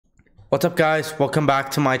What's up guys, welcome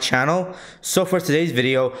back to my channel. So for today's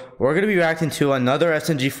video, we're going to be reacting to another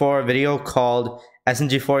SMG4 video called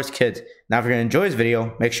SMG4's Kids. Now if you're going to enjoy this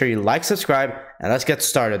video, make sure you like, subscribe, and let's get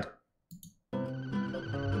started.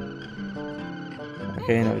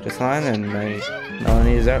 Okay, no, just line and no one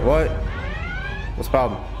needs that. What? What's the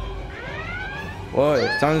problem?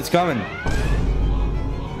 What? Something's coming.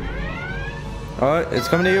 Oh, it's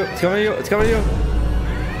coming to you, it's coming to you, it's coming to you.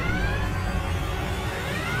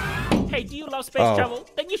 Hey, do you love space travel?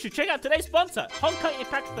 Then you should check out today's sponsor, Honkai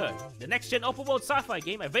Impact 3rd, the next-gen open-world sci-fi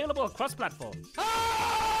game available across platforms.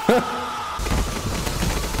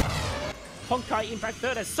 Honkai Impact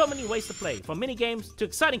 3rd has so many ways to play, from mini-games to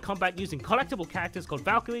exciting combat using collectible characters called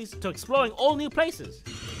Valkyries to exploring all new places.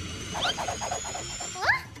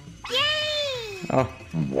 Yay! Oh,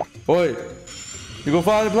 boy, you go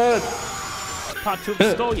follow the blood. Part 2 of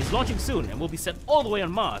the story is launching soon and will be set all the way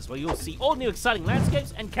on Mars, where you'll see all new exciting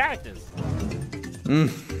landscapes and characters.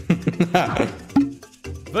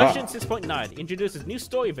 Version 6.9 introduces new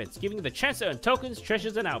story events, giving you the chance to earn tokens,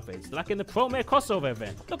 treasures, and outfits, like in the Promare crossover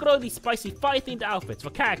event. Look at all these spicy fire-themed outfits for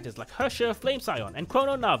characters like Hersher, Flame Scion, and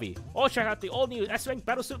Chrono Navi. Or check out the all-new S-Rank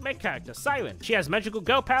Battlesuit mech character, Siren. She has magical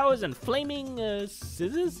girl powers and flaming,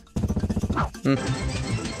 scissors?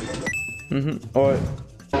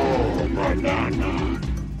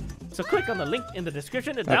 So click on the link in the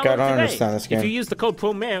description to download today. Understand this game. If you use the code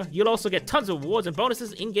PROMARE, you'll also get tons of rewards and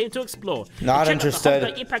bonuses in-game to explore. Not interested. Check out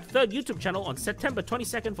the Honkai Impact 3rd YouTube channel on September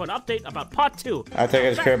 22nd for an update about Part 2. I think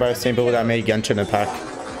it's created by the same people that made Genshin Impact.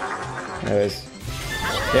 Anyways.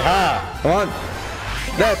 Yeah, come on.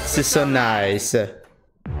 That's so nice.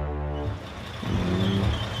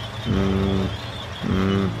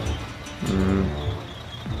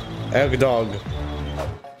 Egg dog.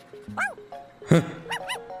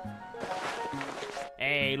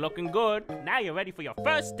 Hey, looking good. Now you're ready for your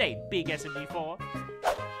first date, big SMG4.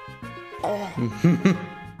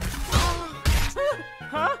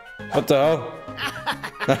 Huh? What the hell?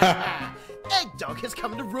 Egg Dog has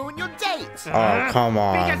come to ruin your date! Oh, come Big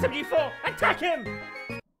on. SMG4, attack him!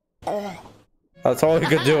 That's all we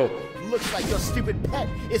could do. Looks like your stupid pet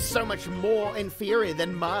is so much more inferior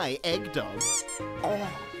than my Egg Dog.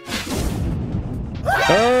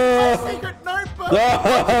 Secret notebook!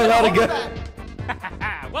 No, not again.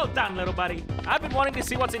 Well done, little buddy. I've been wanting to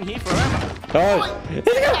see what's in here forever. Oh, he's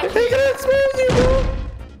gonna expose you, bro.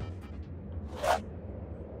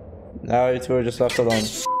 Now you two are just left alone.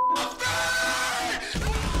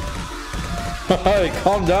 Hey,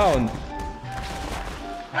 calm down.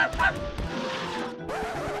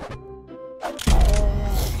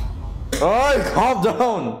 Oh, calm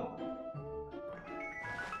down.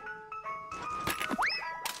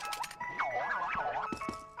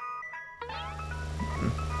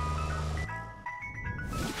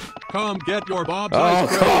 Come get your Bob's Oh, ice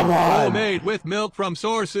cream. come on. Homemade with milk from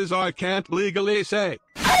sources I can't legally say.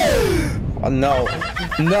 Oh, no.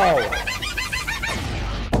 No.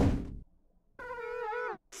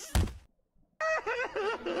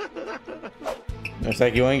 Looks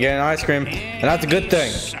like you ain't getting ice cream. And that's a good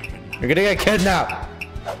thing. You're gonna get kidnapped.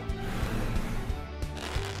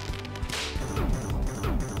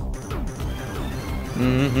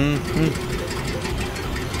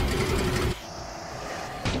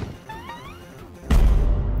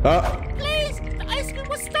 Please! The ice cream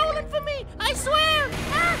was stolen from me! I swear!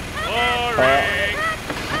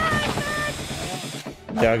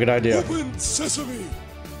 Yeah, good idea. Open sesame.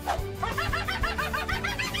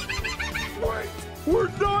 Wait, we're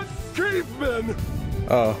not cavemen.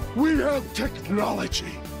 Oh. We have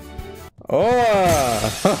technology. Oh.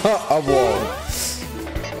 A wall.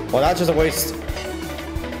 Well, that's just a waste.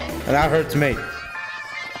 And that hurts me.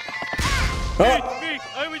 Oh.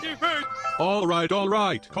 All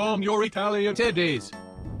right. Calm your Italian titties.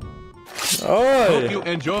 Oh. Hope you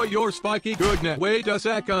enjoy your spiky goodness. Wait a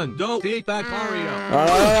second. Don't eat that Mario.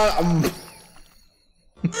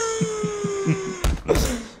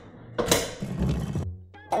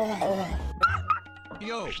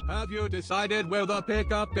 Yo, have you decided where the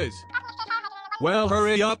pickup is? Well,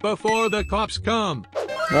 hurry up before the cops come.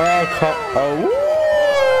 Oh.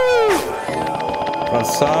 On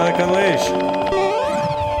Sonic Unleashed.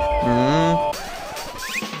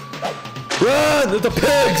 Run! There's the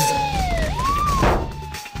pigs!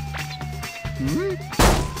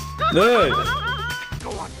 Hey! Go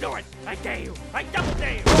on, do it! I dare you! I double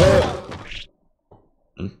dare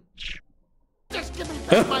you! Just give me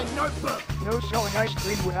back my notebook! No selling ice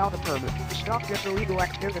cream without a permit. Stop this illegal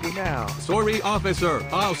activity now. Sorry, officer.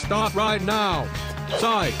 I'll stop right now.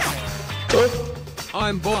 Psych.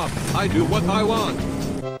 I'm Bob. I do what I want.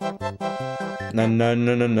 No, no,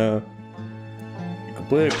 no, no, no.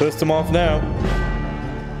 Hopefully it pissed him off now.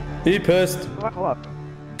 He pissed. Buckle up.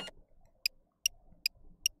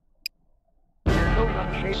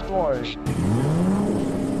 Children chase boys.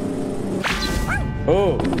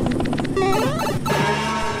 Oh.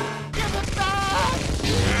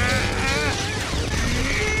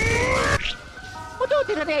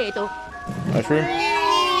 Ice cream?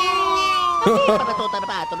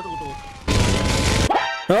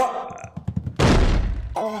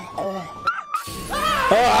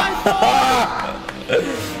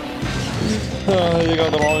 Oh, you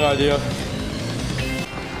got the wrong idea.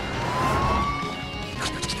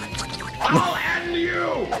 I'll end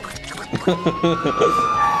you!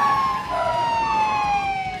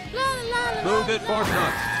 Move it, Fort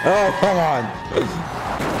Nuts. Oh, come on.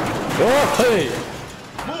 Oh, hey.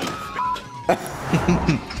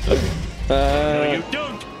 No, you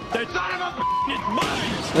don't. That son of a is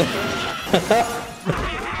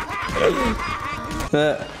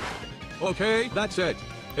mine. Okay, that's it.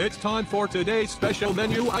 It's time for today's special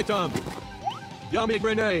menu item. Yummy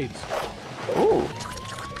grenades. Ooh.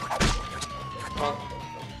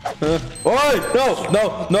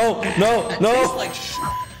 Oh, no.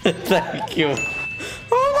 Thank you.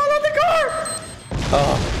 Oh, I'm on the car.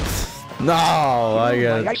 Oh. No, I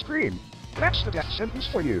guess. Ice cream. That's the death sentence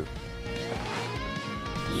for you.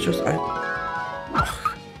 It's just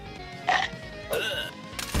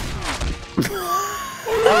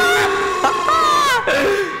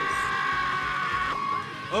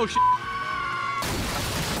Oh shit.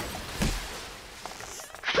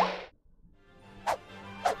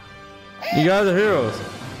 You guys are heroes.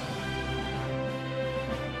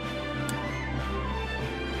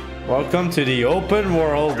 Welcome to the open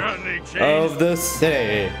world of the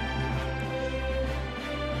city.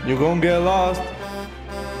 You're gonna get lost.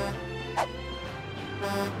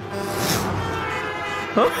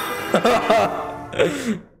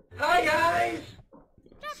 Hi, guys!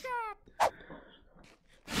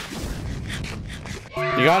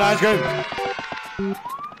 You got ice cream?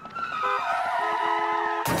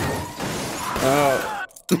 Oh.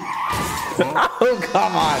 Oh,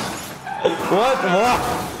 come on. What?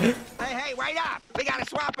 Hey, wait up! We gotta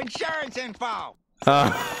swap insurance info!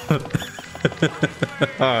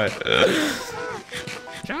 Alright.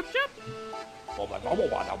 Chop, chop.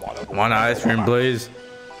 One ice cream, please.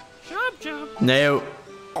 Chop, chop. No.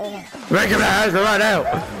 Make him ice cream right now.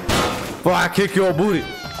 Before I kick your booty.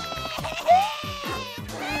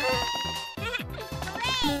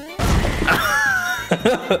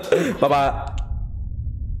 Bye-bye.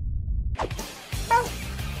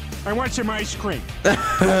 I want some ice cream.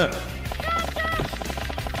 Better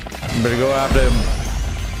go after him.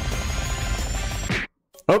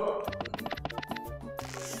 Oh.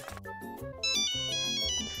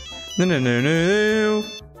 No.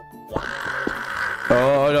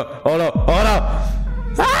 Oh no.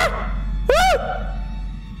 Ah! Woo!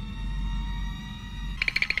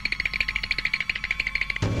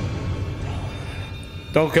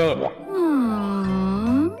 Don't kill him.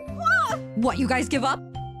 What, you guys give up?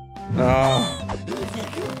 Oh.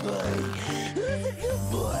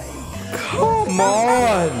 Come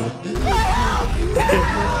on.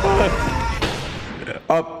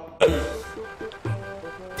 Up.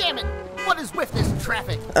 Damn it! What is with this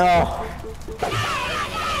traffic? Oh.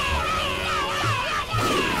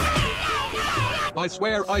 I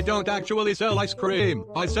swear I don't actually sell ice cream.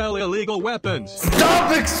 I sell illegal weapons.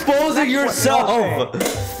 Stop exposing yourself.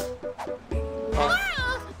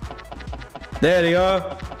 There you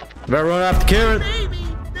go. Better run after Karen. Baby!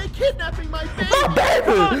 They're kidnapping my baby! My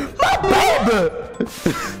baby! My baby!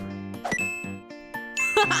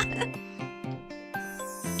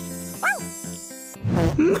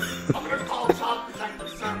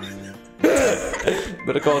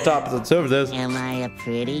 Better call Top and Services. Am I a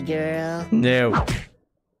pretty girl? No.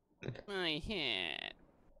 My head.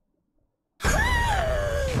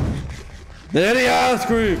 There the ice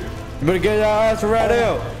cream. You better get your ice cream right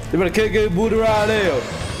now. You better kick your booty right now.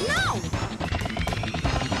 No!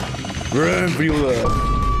 Run for your life.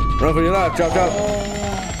 Run for your life. Chop, chop.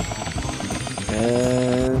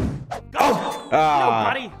 And... Oh! Yo, Ah.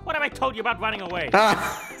 buddy, what have I told you about running away?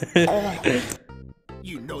 Ah.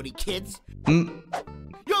 You naughty kids! Mm.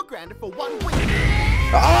 You're grounded for 1 week!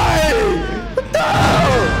 Aye! No!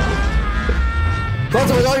 Plus,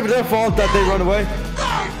 it was not even their fault that they run away.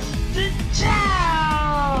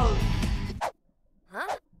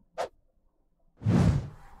 Huh?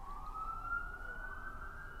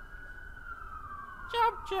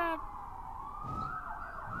 Chop, chop.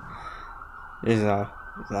 He's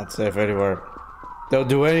not safe anywhere. They'll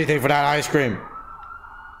do anything for that ice cream.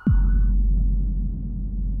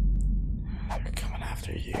 They're coming after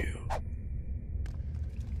after you.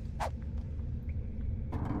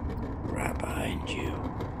 Right behind you.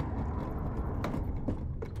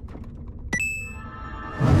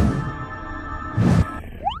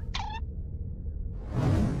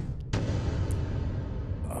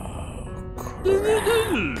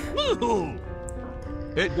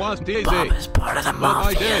 It wasn't easy. Bob is part of the But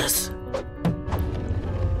I did. mafias.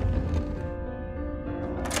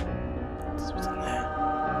 What's in there?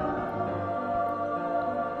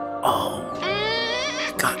 Oh,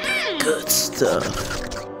 got that good stuff.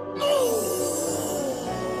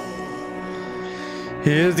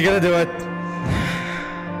 He's gonna do it.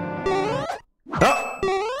 Oh!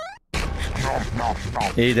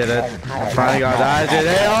 He did it. Finally got that. Oh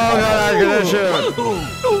god, I was gonna shoot.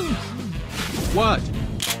 What?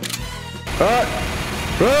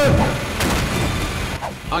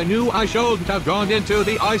 I knew I shouldn't have gone into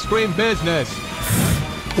the ice cream business.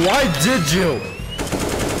 Why did you?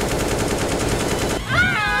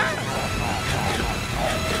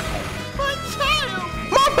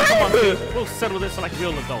 Come on, kid. We'll settle this like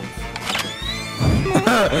real adults.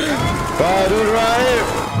 Right.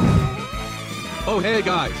 Oh, hey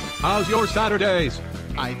guys, how's your Saturdays?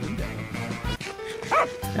 I do that.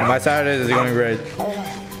 And my Saturdays is going great.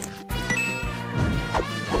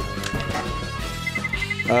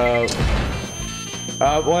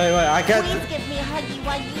 Wait, I can't. Please give me a huggy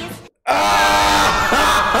wuggies.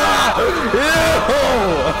 Ew!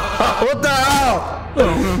 What the hell?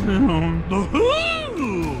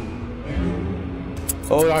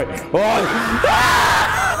 Oh, sorry. Oh.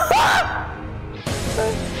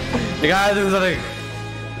 You gotta do something.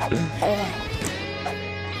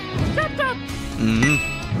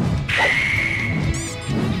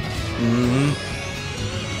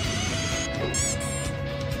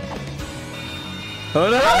 Oh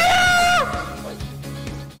no!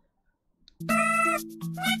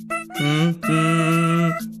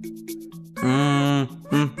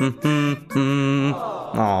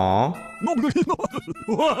 Aww.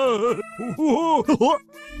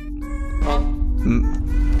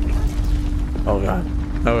 Oh god.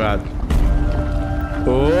 Oh god.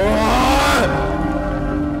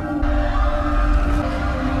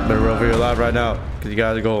 Better roll for your life right now, cause you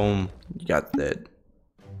gotta go home. You got that.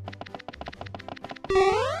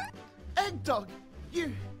 Egg Dog,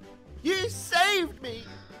 you saved me.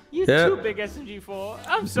 You Yep. too, big SMG4.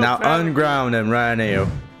 I'm so Now proud of you. unground him right now.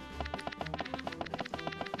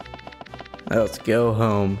 Let's go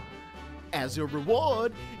home. As a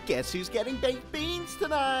reward, guess who's getting baked beans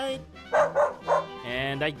tonight?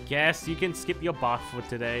 And I guess you can skip your bath for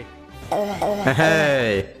today.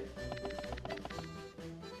 Hey.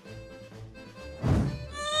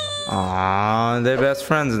 Aw, they're best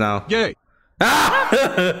friends now. Yay! How's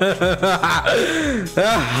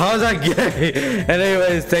that gay?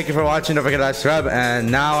 Anyways, thank you for watching. Don't forget to subscribe.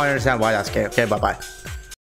 And now I understand why that's gay. Okay, bye bye.